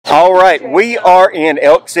All right, we are in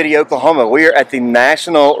Elk City, Oklahoma. We are at the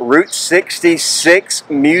National Route 66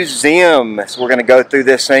 Museum. So we're going to go through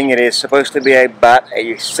this thing. It is supposed to be about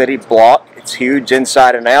a city block. It's huge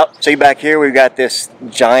inside and out. See back here, we've got this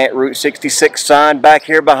giant Route 66 sign back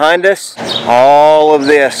here behind us. All of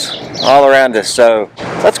this, all around us. So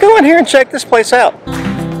let's go in here and check this place out.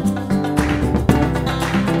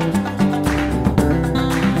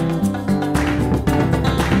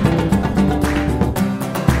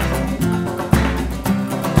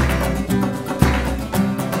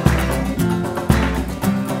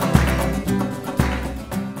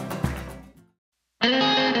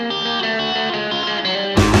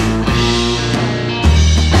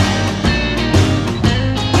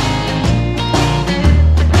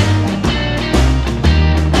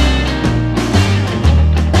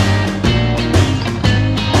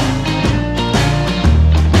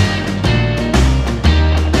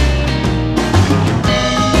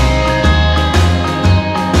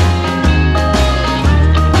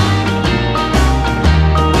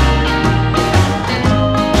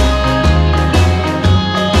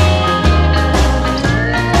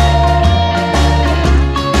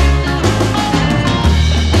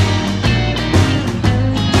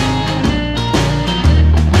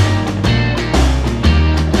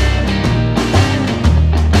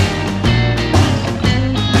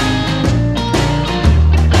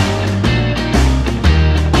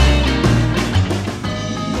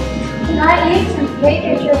 Can I eat some cake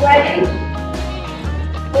at your wedding?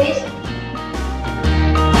 Please?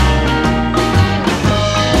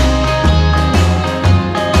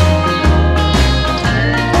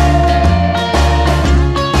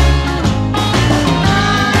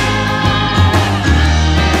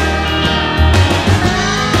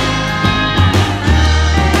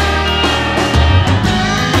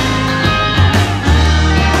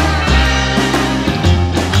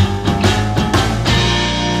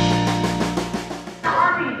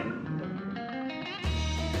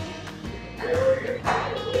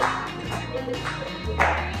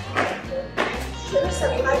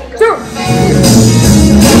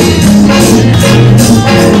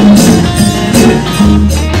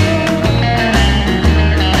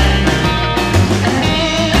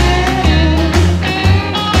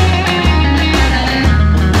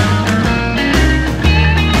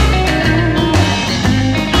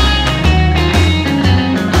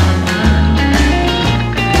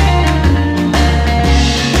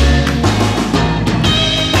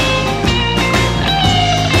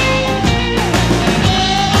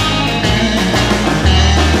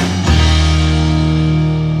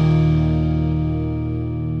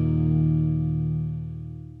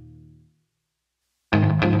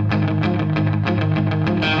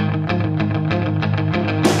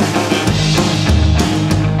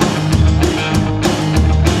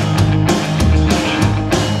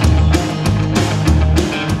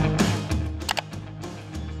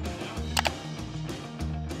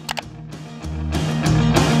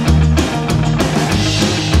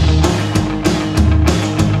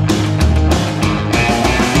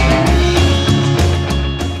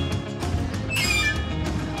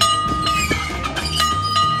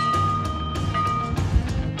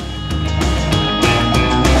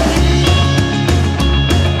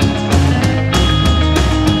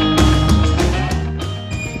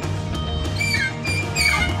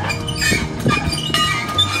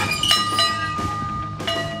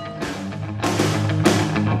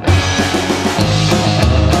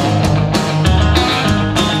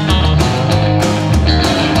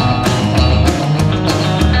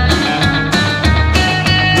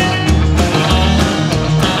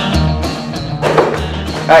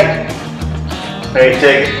 Hey, need a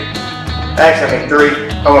ticket? Actually,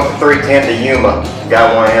 I went for 310 to Yuma.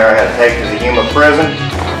 Got one here I had to take to the Yuma prison.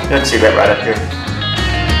 Let's see that right up here.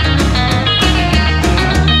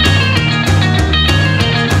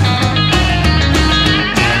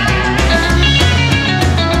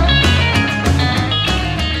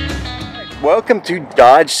 Welcome to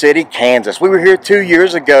Dodge City, Kansas. We were here 2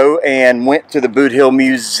 years ago and went to the Boot Hill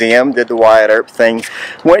Museum, did the Wyatt Earp thing,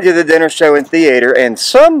 went to the dinner show and theater, and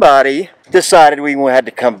somebody decided we had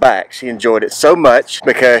to come back. She enjoyed it so much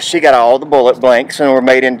because she got all the bullet blanks and were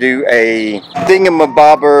made into a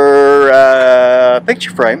thingamabobber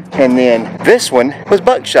picture frame. And then this one was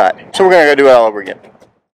buckshot. So we're gonna go do it all over again.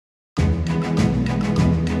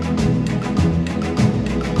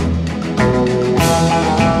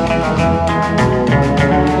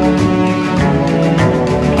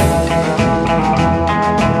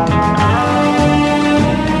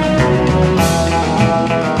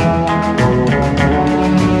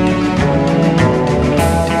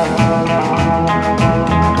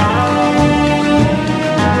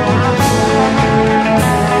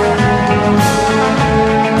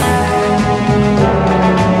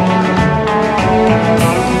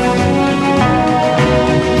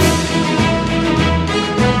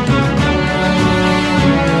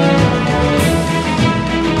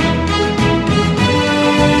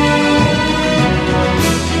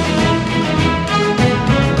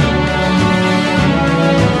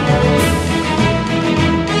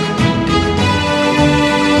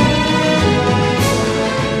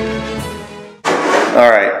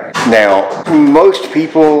 Now, most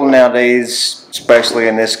people nowadays, especially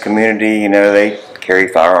in this community, you know, they carry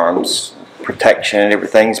firearms, protection and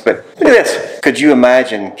everything. But look at this. Could you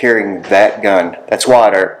imagine carrying that gun? That's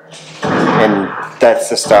water, and that's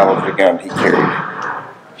the style of the gun he carried.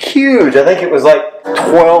 Huge. I think it was like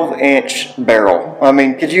 12-inch barrel. I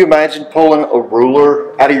mean, could you imagine pulling a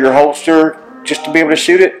ruler out of your holster just to be able to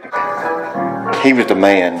shoot it? He was the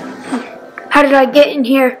man. How did I get in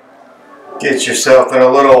here? Get yourself in a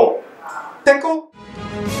little pickle.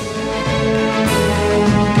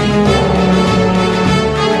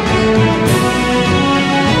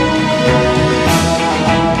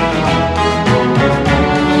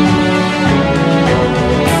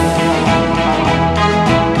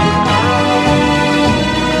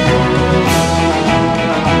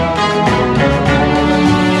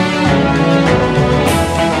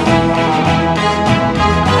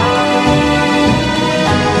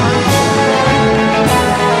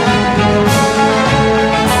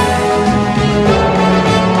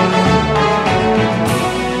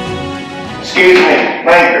 Excuse me,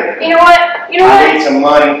 banker. You know what? You know I what? need some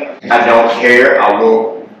money. I don't care. I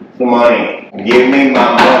want the money. Give me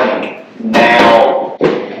my money now.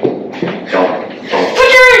 Don't. Put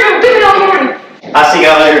your hands up. Give me all the money. I see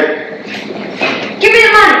y'all later. Give me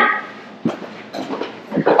the money.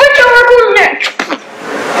 Put your record neck.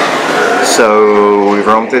 So we've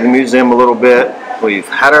roamed through the museum a little bit. We've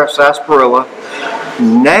had our sarsaparilla.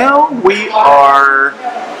 Now we are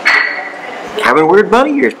having weird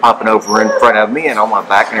bunny ears popping over in front of me and on my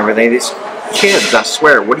back and everything. These kids, I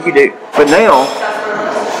swear, what do you do? But now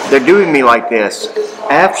they're doing me like this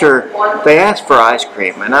after they asked for ice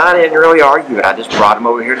cream, and I didn't really argue it. I just brought them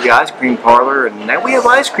over here to the ice cream parlor, and now we have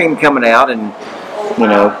ice cream coming out, and you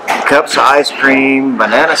know, cups of ice cream,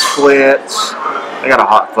 banana splits. I got a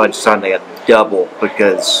hot fudge sundae, a double,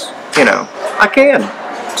 because you know I can.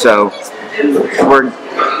 So we're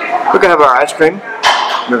gonna have our ice cream.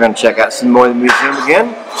 We're going to check out some more of the museum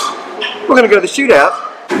again. We're going to go to the Shootout.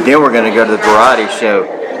 Then we're going to go to the variety show.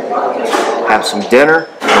 Have some dinner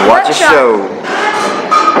and watch a show.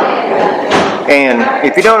 And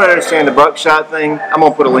if you don't understand the buckshot thing, I'm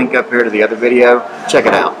going to put a link up here to the other video. Check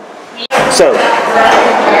it out. So,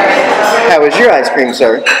 how was your ice cream,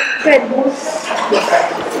 sir? Good.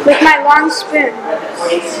 With my long spoon.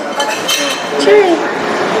 Cheers.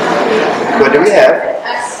 What do we have?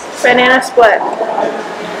 Banana split.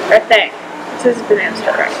 Right thing. This is banana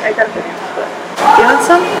split, right? I got a banana split. Do you want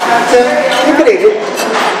some? You could eat it.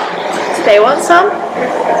 Do they want some? I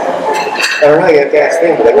don't know, you have to ask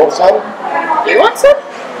them. Do they want some? You want some?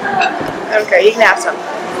 Okay, you can have some.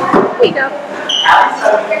 Here you go.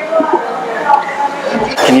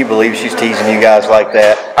 Can you believe she's teasing you guys like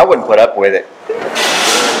that? I wouldn't put up with it.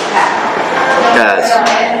 Guys,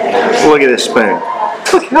 look at this spoon.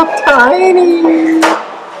 Look how tiny.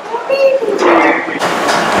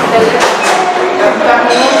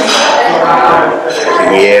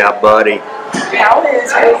 Yeah, buddy.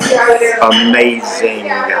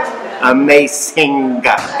 Amazing. Amazing.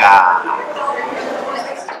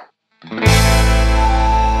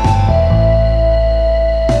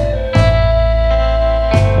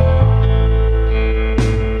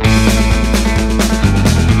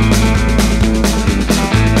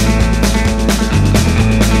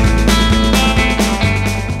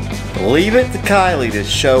 Leave it to Kylie to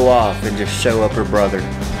show off and just show up her brother.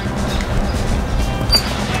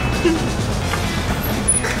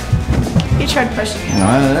 He tried pushing it.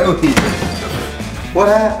 I know he did. What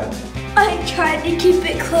happened? I tried to keep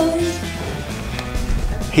it closed.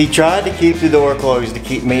 He tried to keep the door closed to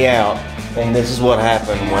keep me out, and this is what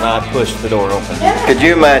happened when I pushed the door open. Could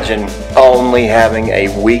you imagine only having a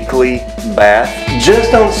weekly bath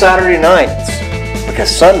just on Saturday nights? Because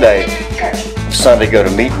Sunday go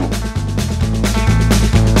to meeting.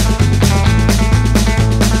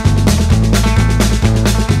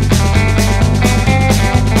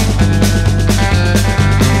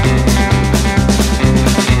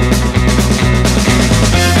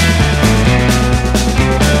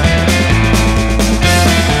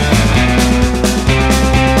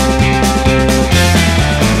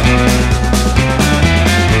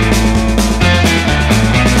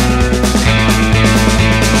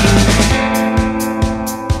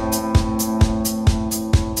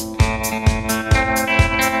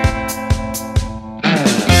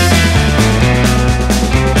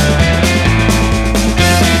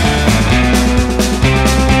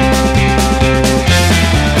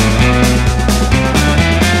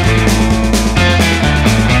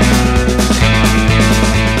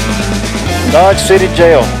 Dodge City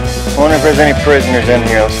Jail. I wonder if there's any prisoners in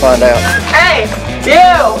here. Let's find out. Hey,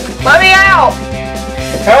 you! Let me out!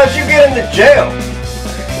 How'd you get into jail?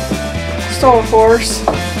 Stole a horse.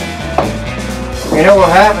 You know what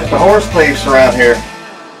happens to horse thieves around here?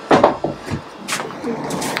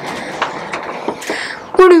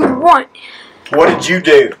 What do you want? What did you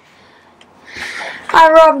do?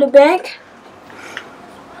 I robbed a bank.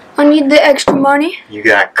 I need the extra money. You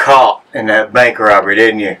got caught in that bank robbery,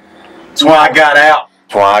 didn't you? That's why I got out.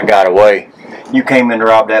 That's why I got away. You came in to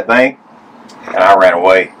rob that bank, and I ran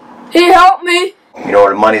away. He helped me. You know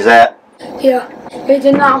where the money's at? Yeah, he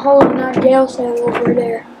did not hold in that jail cell over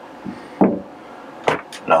there.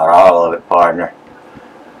 Not all of it, partner.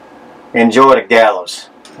 Enjoy the gallows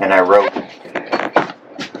and that rope.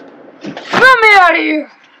 Let me out of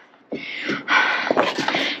here.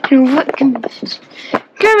 You know what? Give me this.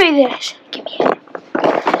 Give me this. Give me it.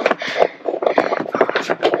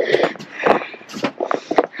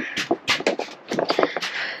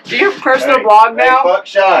 Do you have a personal blog now? Hey,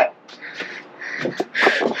 Buckshot.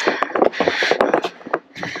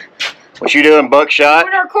 What you doing, Buckshot?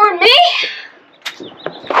 You wanna record me?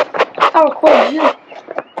 I'll record you.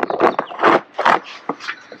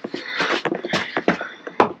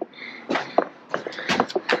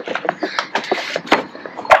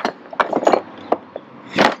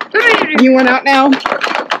 You went out now?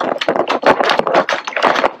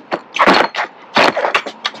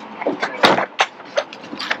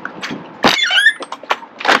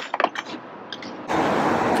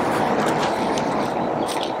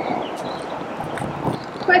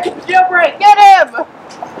 Quick, jailbreak, get him!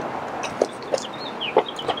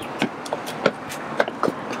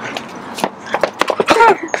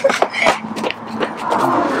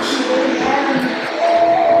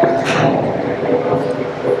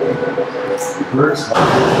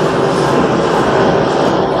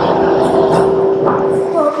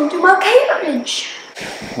 Welcome to my carriage.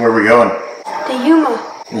 Where are we going? To Yuma.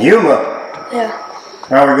 Yuma? Yeah.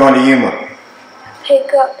 How are we going to Yuma?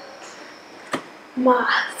 Pick up my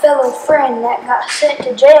fellow friend that got sent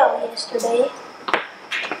to jail yesterday.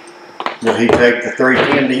 Will he take the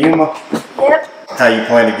 310 to Yuma? Yep. How you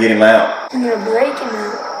plan to get him out? I'm gonna break him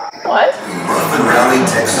out. What? Rough and rowdy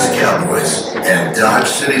Texas cowboys and Dodge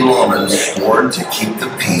City lawmen sworn to keep the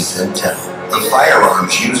peace in town. The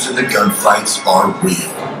firearms used in the gunfights are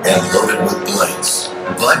real and loaded with blanks,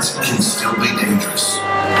 but can still be dangerous.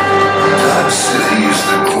 Dodge City is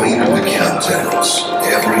the queen of the cowtowns.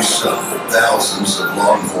 Every summer, thousands of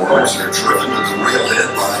longhorns are driven to the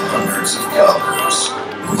railhead by hundreds of cowboys.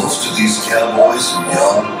 Most of these cowboys are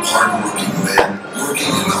young, hard-working men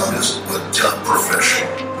working an honest but tough profession.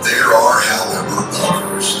 There are, however,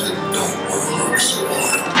 others that don't want to look so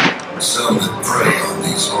hard. Some that prey on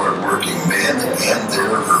these hard-working men and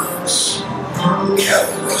their herds.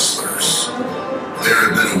 Cattle rustlers. There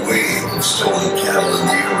have been a wave of stolen cattle in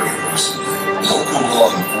the area recently. Local law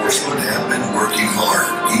enforcement have been working hard,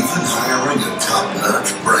 even hiring a top-notch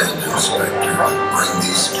brand inspector to bring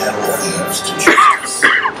these cattle thieves to justice.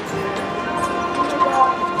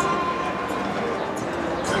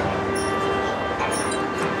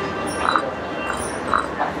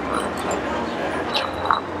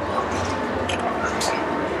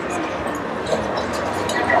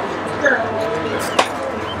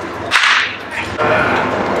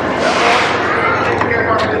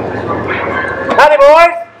 Howdy,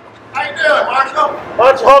 boys. How you doing, Marshal? Why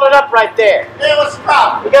don't you hold it up right there? Yeah, what's the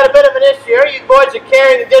problem? We got a bit of an issue here. You boys are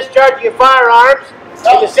carrying and discharging your firearms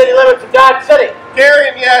in the city limits of Dodge City.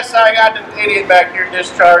 Carrying, yes, I got an idiot back here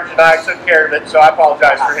discharged and I took care of it, so I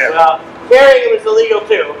apologize for him. Well, carrying was illegal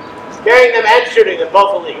too. Carrying them and shooting them,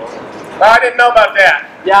 both illegal. I didn't know about that.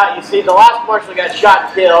 Yeah, you see, the last marshal got shot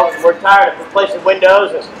and killed, and we're tired of replacing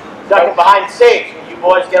windows and ducking behind safes. When you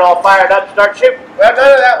boys get all fired up and start shooting. Well,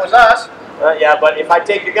 none of that was us. Yeah, but if I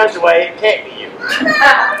take your guns away, it can't be you.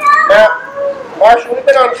 Now, Marshal, we've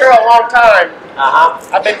been on the trail a long time.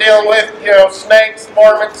 I've been dealing with, snakes,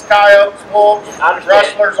 varmints, coyotes, wolves,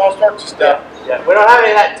 rustlers, all sorts of stuff. Yeah, we don't have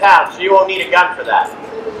any of that in town, so you won't need a gun for that.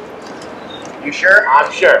 You sure?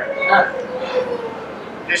 I'm sure.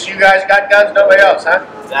 Just you guys got guns, nobody else, huh?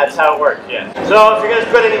 That's how it works, yes. So if you're going to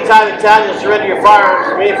spend any time in town, you'll surrender your firearms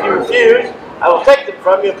to me. If you refuse, I will take them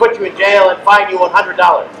from you and put you in jail and fine you $100.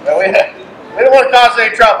 No, we don't want to cause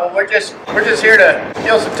any trouble. We're just here to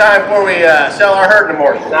kill some time before we sell our herd in the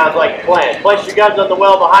morning. Sounds like a plan. Place your guns on the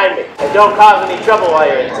well behind me. And don't cause any trouble while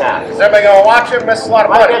you're in town. Is everybody going to watch it? Miss a lot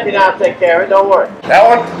of My money. deputy now will take care of it. Don't worry. That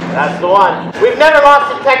one? That's the one. We've never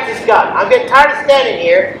lost a Texas gun. I'm getting tired of standing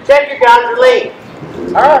here. Check your guns and leave.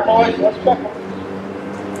 All right, boys. Let's check them.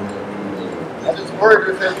 I'm just worried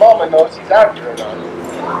if his mama knows he's out here or not.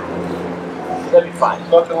 That'll be fine.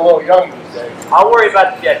 He's looking a little young these days. I'll worry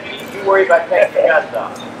about the deputy. You you worry about taking your guns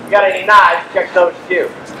off. If you got any knives, check those too.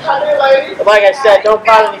 Hi, ladies. But like I said, don't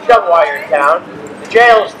cause any trouble while you're in town. The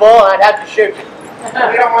jail is full and I'd have to shoot you.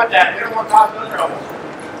 We don't want that. We don't want to cause no trouble.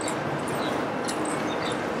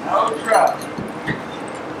 No trouble.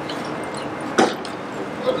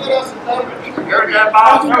 Look at us in Denver. You're good,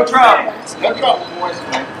 Bob. No trouble. No trouble, boys.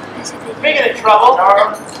 Speaking of trouble,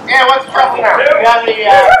 Yeah, what's the trouble now? you have any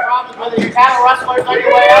problems with your cattle rustlers on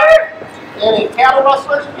your way out? Any cattle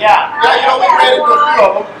rustlers? Yeah. Yeah, you know, we ran into a few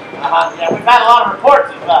of them. Yeah, we've had a lot of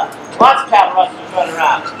reports of lots of cattle rustlers running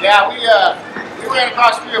around. Yeah, we ran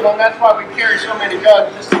across a few of them. That's why we carry so many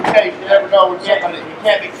guns, just in case. You never know when somebody... You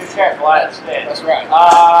can't be too careful, I understand. That's right.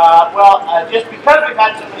 Just because we've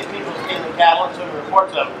had so many people stealing cattle and so many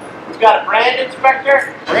reports of them, we've got a brand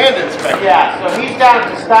inspector. Brand inspector? Yeah, so he's down at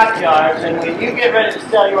the stockyards, and when you get ready to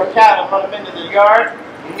sell your cattle, run them into the yard,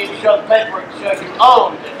 you need to show the paperwork to show you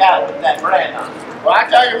own the cattle with that brand on it. Well, I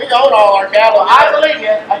tell you, we own all our cattle. Well, I believe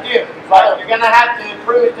you, I do, but you're going to have to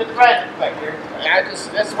prove it to the brand inspector.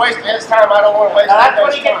 It's wasting his time. I don't want to waste Now, that's his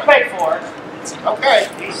what he gets time. paid for. Okay.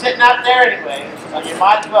 He's sitting out there anyway, so you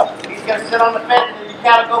might as well. He's going to sit on the fence and your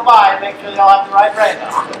cattle go by and make sure they all have the right brand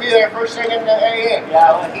on it. He'll be there first thing in the AM.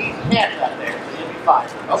 Yeah, well, he's camped out there, so you'll be fine.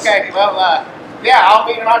 Okay, well, yeah, I'll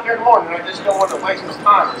meet him out there in the morning. I just don't want to waste his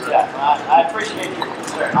time. Yeah, well, I appreciate your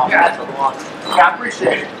concern. I'll pass it along. Yeah, I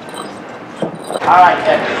appreciate it. All right,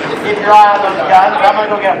 then. Keep your eye on those guns. I'm going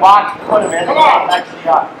to go get a box and put them in. Come on. Back to the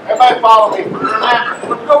yard. Everybody follow me. Remember,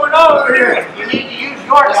 what's going on over here? You need to use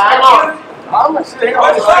your gun. I'm going to sit here.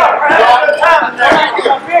 What's up? We're having a time.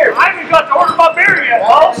 Come here. I haven't got to order my beer yet,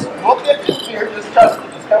 boss. We'll get you here. Just trust me.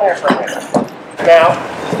 Just come here for a minute. Now,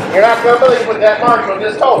 you're not going to believe what that marshal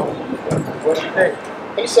just told me. What do you think?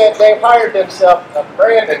 He said they've hired themselves a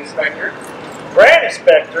brand inspector. Brand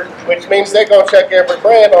inspector? Which means they're going to check every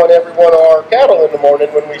brand on every one of our cattle in the morning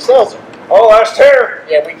when we sell them. Oh, that's terrible.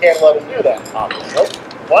 Yeah, we can't let them do that, obviously.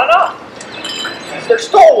 Why not? Because they're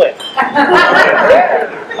stolen.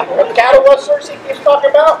 The cattle rustlers he keeps talking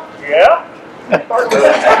about? Yeah.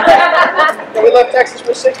 We left Texas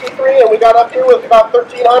with 63 and we got up here with about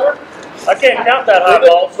 1,300. I can't count that high,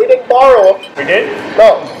 boss. We didn't borrow them. We did?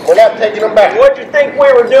 No, we're not taking them back. What'd you think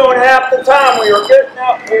we were doing half the time? We were getting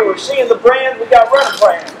out, we were seeing the brands, we got running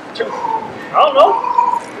brands. I don't know.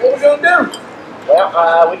 What are we going to do?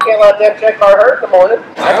 Well, we can't let them check our herd in the morning.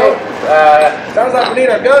 Sounds like we need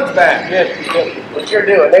our guns back. Yes, what you're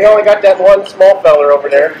doing. They only got that one small feller over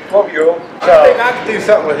there. 12-year-old. So, I think I could do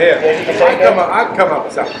something with him. Yeah, you can take him. I can come up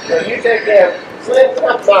with something. So you take him. Slim, come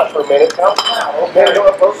out for a minute. Okay,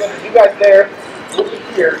 you guys there. We'll be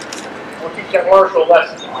here. We'll teach that marshal a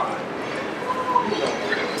lesson.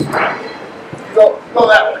 Go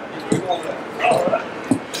that way.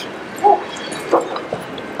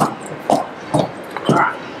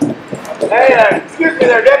 Hey, excuse me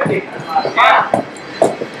there, deputy. Yeah.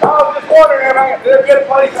 I was just wondering if I could get a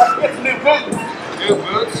place I can get some new boots. New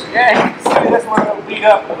boots? Yeah, you can see this one will beat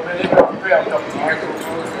up a little bit. It's on the trail.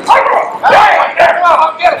 Hey, come on,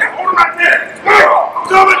 I'll get him. Hold him right there. Come on,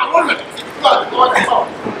 hold him.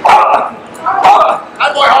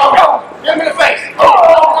 That boy, Hog. Get him in the face. Come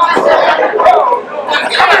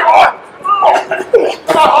here, boy.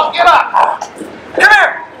 Come on, Hog, get up. Come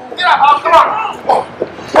here. Get up, Hog, come on.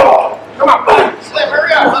 Come on, Slim,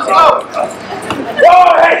 hurry up. Let's go.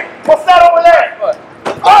 Whoa, hey, what's that over there?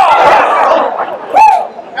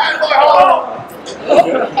 That boy, Hog.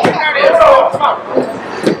 There it is. Come on.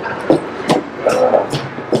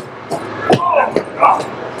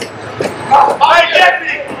 Hey,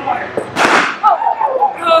 deputy!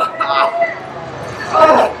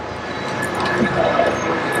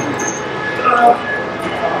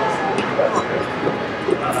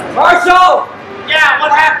 Marshal! Yeah,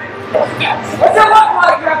 what happened? What's it look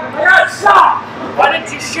like, Captain? I got shot! Why didn't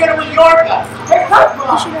you shoot him with your gun? Hey, come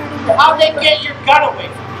on! How'd they get your gun away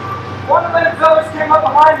from you? One of them fellas came up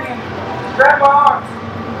behind me and grabbed my arms.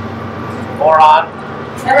 Moron.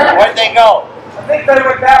 Where'd they go? I think they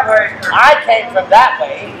went that way. I came from that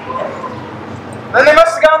way. Then they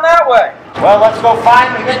must have gone that way. Well, let's go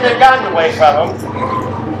find them and get their guns away from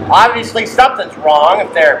them. Obviously, something's wrong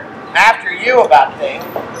if they're after you about things.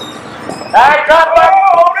 All right, drop it.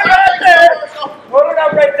 Hold it right there. Hold it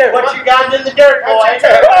up right there. Put your guns in the dirt, boy. I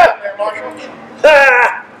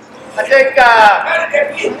think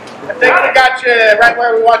we got you right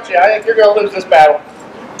where we want you. I think you're going to lose this battle.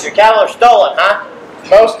 Your cattle are stolen, huh?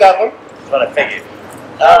 Most of them. That's what I figured.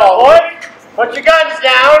 Boy, put your guns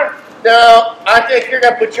down. No, I think you're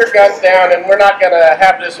going to put your guns down and we're not going to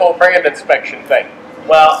have this whole brand inspection thing.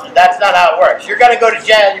 Well, that's not how it works. You're going to go to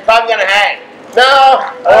jail. You're probably going to hang. No.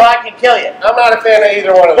 Or I can kill you. I'm not a fan of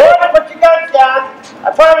either one of them. Boys, put your guns down.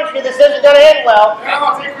 I promise you this isn't going to end well. I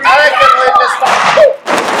can win this fight.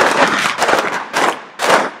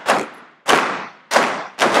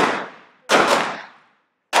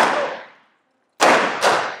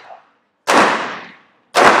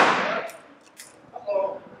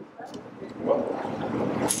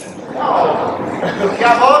 You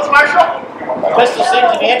got bullets, Marshal? Pistol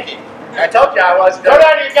seems to be empty. I told you I was. Throw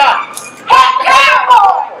down your gun.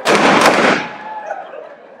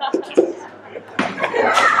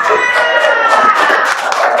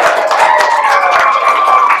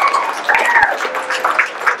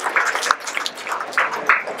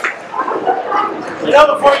 You know,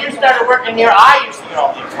 before you started working here, I used to get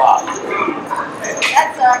all the applause.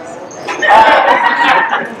 That sucks.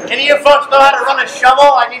 Any of you folks know how to run a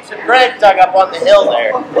shovel? I need some graves dug up on the hill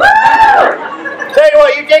there. Tell you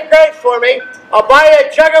what, you take graves for me. I'll buy you a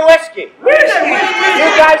jug of whiskey. You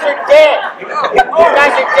guys are dead. You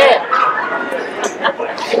guys are dead.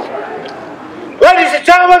 Ladies and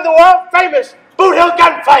gentlemen, the world famous Boot Hill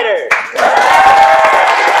Gunfighter.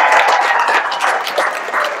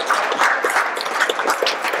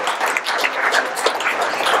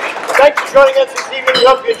 Thanks for joining us this evening. We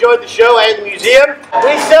hope you enjoyed the show and the museum.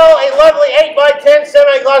 We sell a lovely 8x10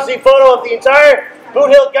 semi-glossy photo of the entire Boot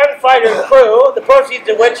Hill Gunfighter crew, the proceeds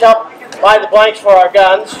of which help buy the blanks for our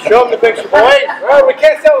guns. Show them the picture, boys. Well, we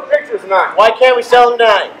can't sell the pictures tonight. Why can't we sell them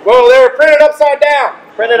tonight? Well, they were printed upside down.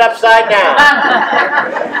 Printed upside down.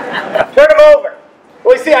 Turn them over.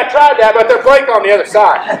 Well, you see, I tried that, but they're blank on the other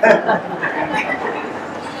side.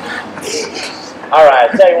 All right,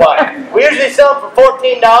 I'll tell you what. We usually sell them for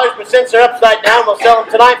 $14, but since they're upside down, we'll sell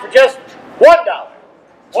them tonight for just $1.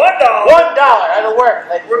 $1? That'll work.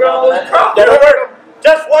 We're going to lose profit. That'll work.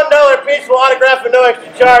 Just $1 apiece. We'll autograph for no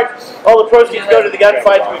extra charge. All the proceeds go to the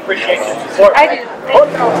gunfights. We appreciate your support. I do. All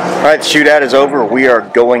right, the shootout is over. We are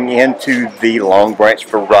going into the Long Branch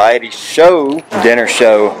Variety Show, dinner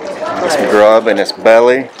show. It's Grub and it's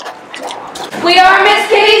Belly. We are Miss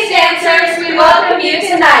Kitty's dancers. We welcome you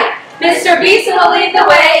tonight. Mr. Beeson will lead the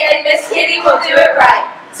way, and Miss Kitty will do it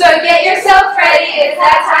right. So get yourself ready. It's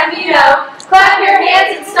that time you know. Clap your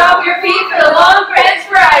hands and stomp your feet for the Long Branch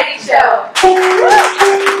Variety Show.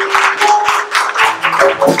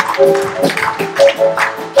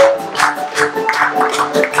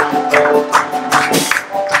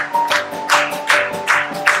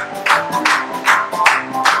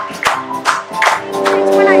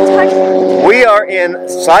 We are in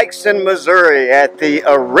Sykeston, Missouri at the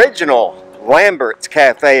original Lambert's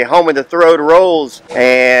Cafe, home of the Throwed Rolls,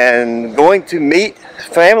 and going to meet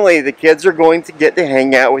family. The kids are going to get to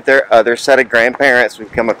hang out with their other set of grandparents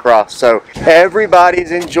we've come across. So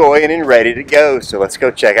everybody's enjoying and ready to go. So let's go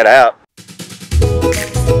check it out.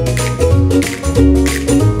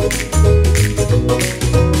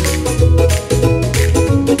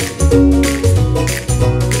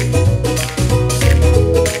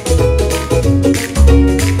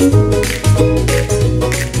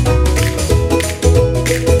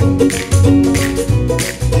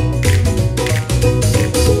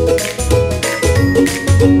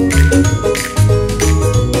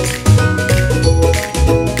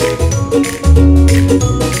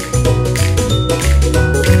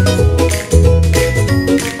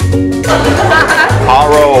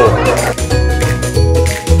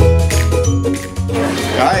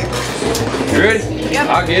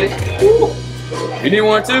 I'll get it. You need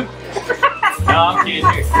one too? No, I'm kidding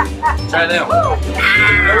here. Try that one.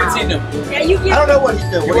 What's he doing? Yeah, you get I don't know what he's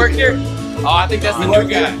doing. You work here? Oh, I think that's the new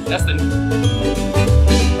guy. That's the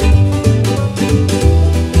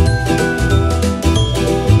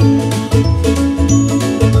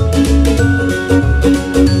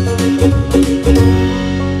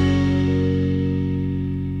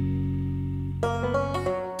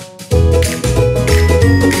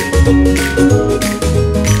All